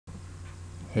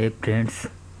Hey friends,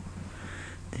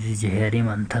 this is Harry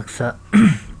Manthaxa.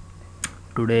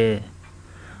 Today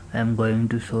I am going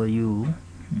to show you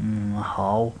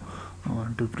how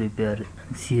to prepare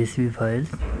CSV files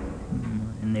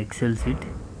in Excel sheet,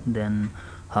 then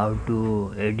how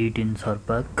to edit in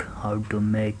SURPAC, how to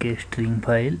make a string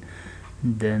file,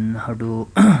 then how to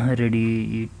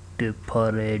ready it for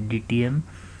a DTM.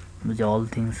 Which all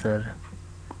things are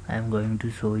I am going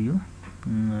to show you.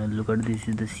 Look at this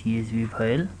is the CSV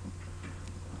file.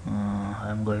 I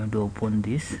am going to open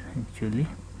this actually.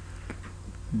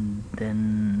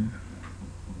 Then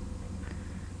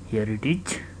here it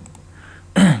is.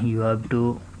 You have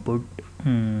to put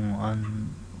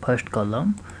on first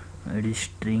column it is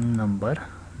string number,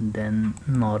 then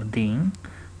northing,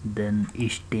 then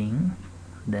easting,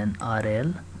 then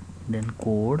RL, then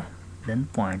code, then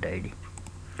point ID.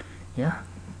 Yeah,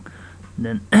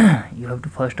 then you have to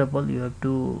first of all you have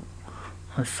to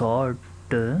sort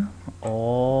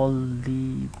all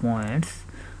the points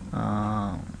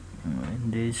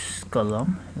in this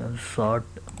column. You have to sort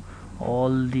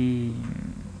all the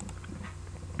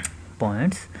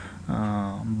points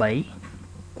by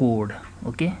code.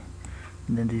 Okay,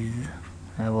 then this is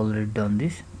I have already done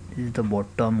this. This is the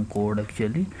bottom code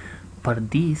actually. For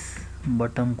this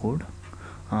bottom code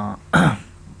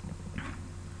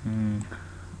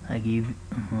I give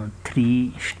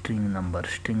 3 string number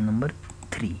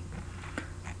 3.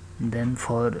 Then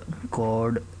for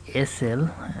code SL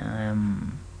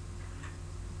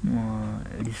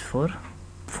it is for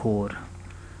 4.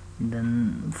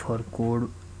 Then for code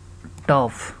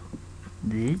top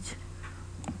this is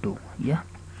 2. Yeah,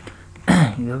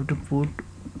 you have to put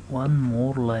one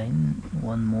more line,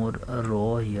 one more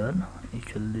row here.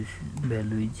 Actually this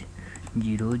value is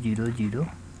 0 0 0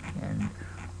 and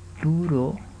 2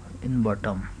 row in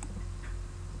bottom,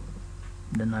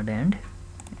 then at end.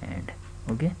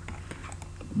 Okay,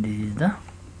 this is the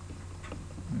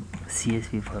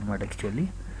CSV format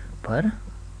actually for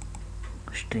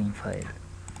string file.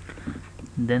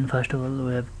 Then first of all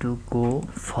we have to go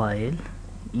file,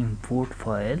 import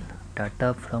file,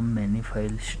 data from many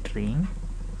file string.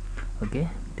 Okay,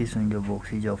 this window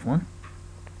box is open.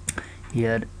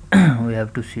 Here we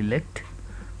have to select.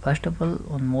 First of all,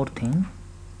 one more thing,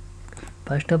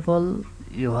 first of all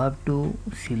you have to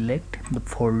select the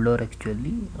folder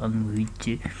actually on which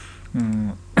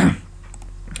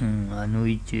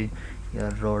your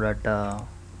raw data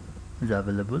is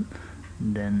available.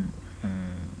 Then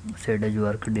set as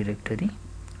work directory,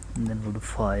 and then go to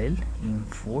file,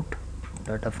 import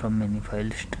data from many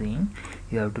file string.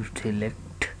 You have to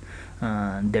select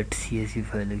that CSV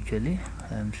file actually.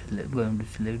 I am going to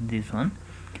select this one,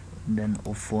 then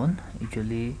open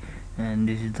actually, and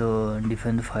this is the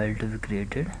define file to be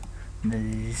created.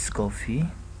 Then this is copy,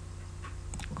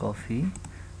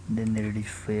 then there it is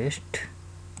paste.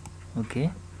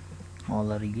 Okay,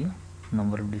 all are given.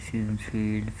 Number of decision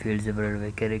fields separated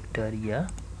by character. Yeah,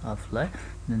 apply.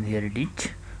 Then here it is,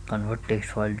 convert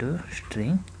text file to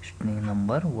string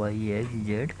number y x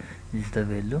z. This is the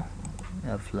value.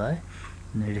 Apply.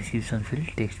 Then description field,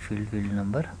 text field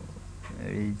number,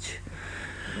 it is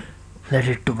let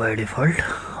it to by default.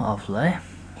 Apply.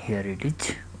 Here it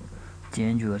is,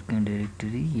 change working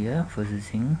directory. Yeah,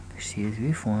 processing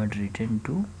CSV point written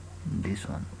to this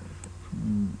one,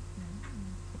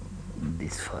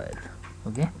 this file.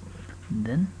 Okay,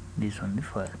 then this one the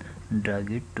file,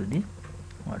 drag it to the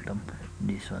bottom.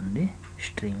 This one the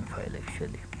string file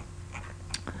actually.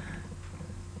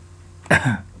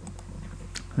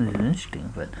 This is a string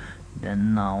file.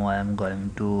 Then now I am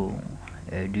going to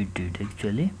edit it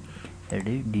actually.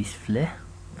 Edit display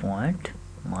point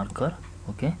marker.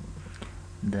 Okay,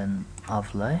 then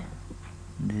apply.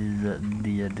 These are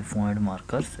the point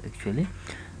markers actually.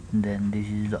 Then this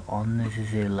is the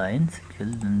unnecessary lines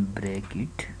actually, then break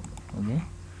it. Okay,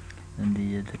 and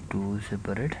these are the two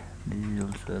separate. This is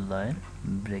also a line,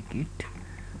 break it.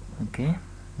 Okay,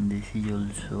 this is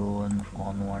also an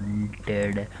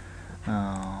unwanted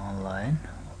line.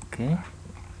 Okay,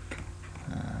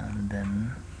 and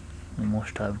then we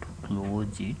must have to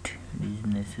close it, these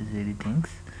necessary things,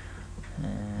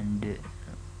 and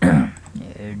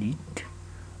edit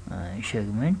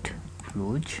segment,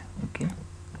 close. Okay,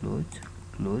 close.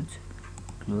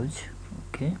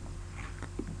 Okay,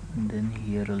 and then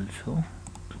here also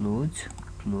close.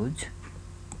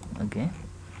 Okay,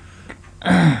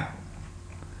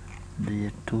 there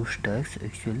are two stacks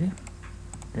actually.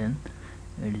 Then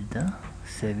it is the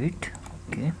save it.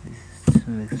 Okay, this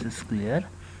makes this clear,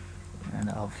 and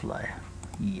apply.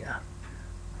 Yeah,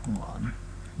 one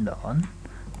done.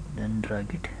 Then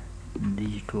drag it.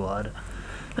 These two are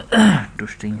to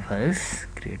string files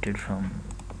created from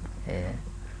a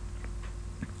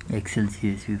Excel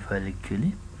CSV file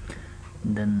actually.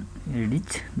 Then it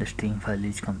is the string file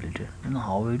is completed. And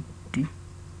how it is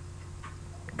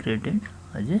created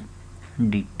as a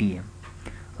DTM.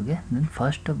 Okay, then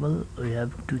first of all we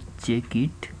have to check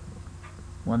it.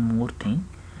 One more thing,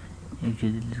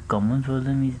 actually the common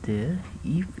problem is there.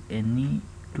 If any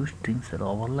two strings are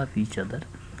overlap each other,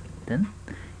 then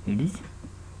it is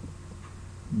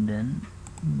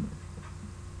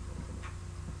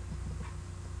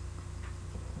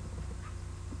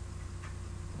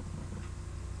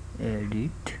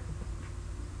edit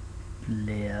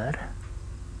layer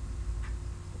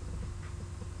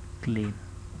clean.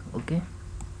 Okay,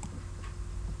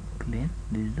 clean.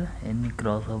 This is the any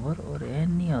crossover or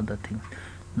any other thing.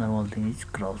 Normal thing is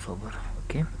crossover.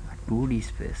 Okay, 2D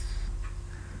space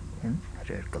in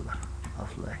red color.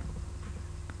 Apply.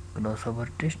 Crossover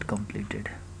test completed.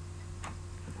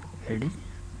 It is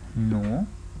no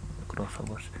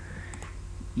crossovers.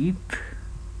 If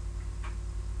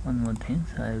one more thing,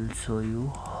 I will show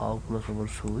you how crossover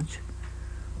shows.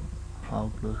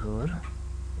 How crossover.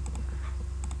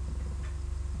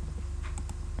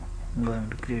 I'm going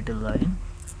to create a line.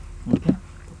 Okay,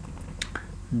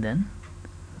 then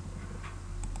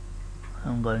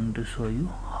I'm going to show you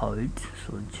how it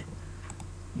shows.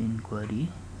 Inquiry,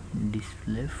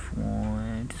 display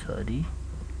font,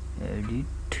 edit,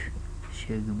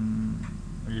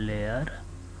 layer,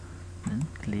 then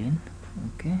clean.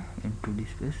 Okay, into this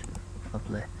space,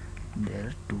 apply. There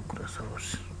are two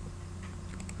crossovers.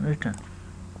 Written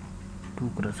two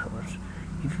crossovers.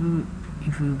 If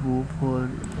you go for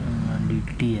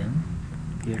DTM,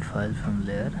 create file from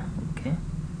layer. Okay,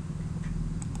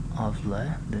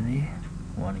 apply. Then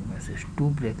a warning message: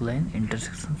 two break line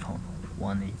intersection found.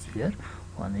 One is here,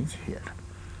 one is here.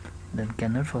 Then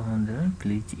cannot perform the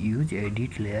please use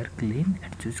edit layer clean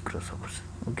and choose crossovers.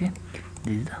 Okay,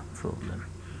 this is the problem.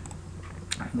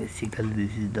 Basically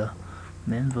this is the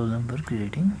main problem for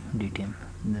creating DTM.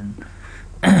 Then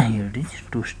here it is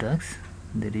two stacks.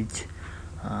 There is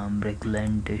break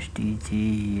line test is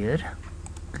here,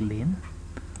 clean,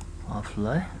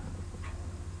 apply.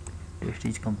 Test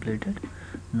is completed,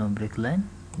 no break line.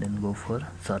 Then go for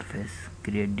surface,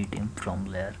 create DTM from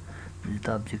layer. This is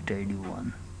the object ID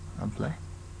 1. Apply,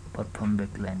 perform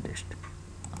backline test,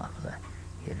 apply.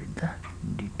 Here is the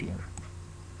DTM.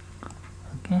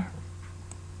 Okay,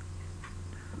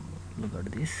 look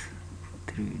at this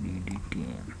 3D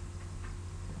DTM.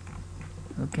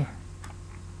 Okay,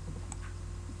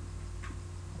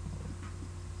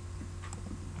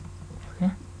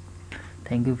 okay,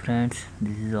 thank you friends.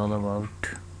 This is all about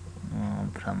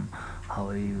from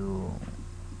how you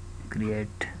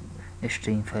create a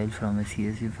string file from a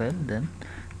CSV file, then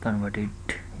convert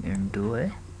it into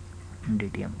a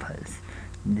DTM files.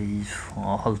 This is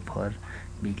all for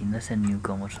beginners and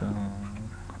newcomers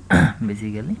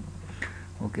basically.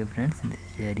 Okay friends, this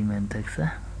is Jerry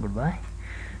Thanx. Goodbye,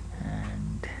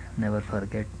 and never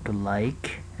forget to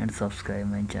like and subscribe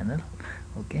my channel.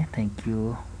 Okay, thank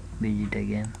you. Visit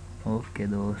again. Okay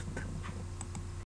दोस्त.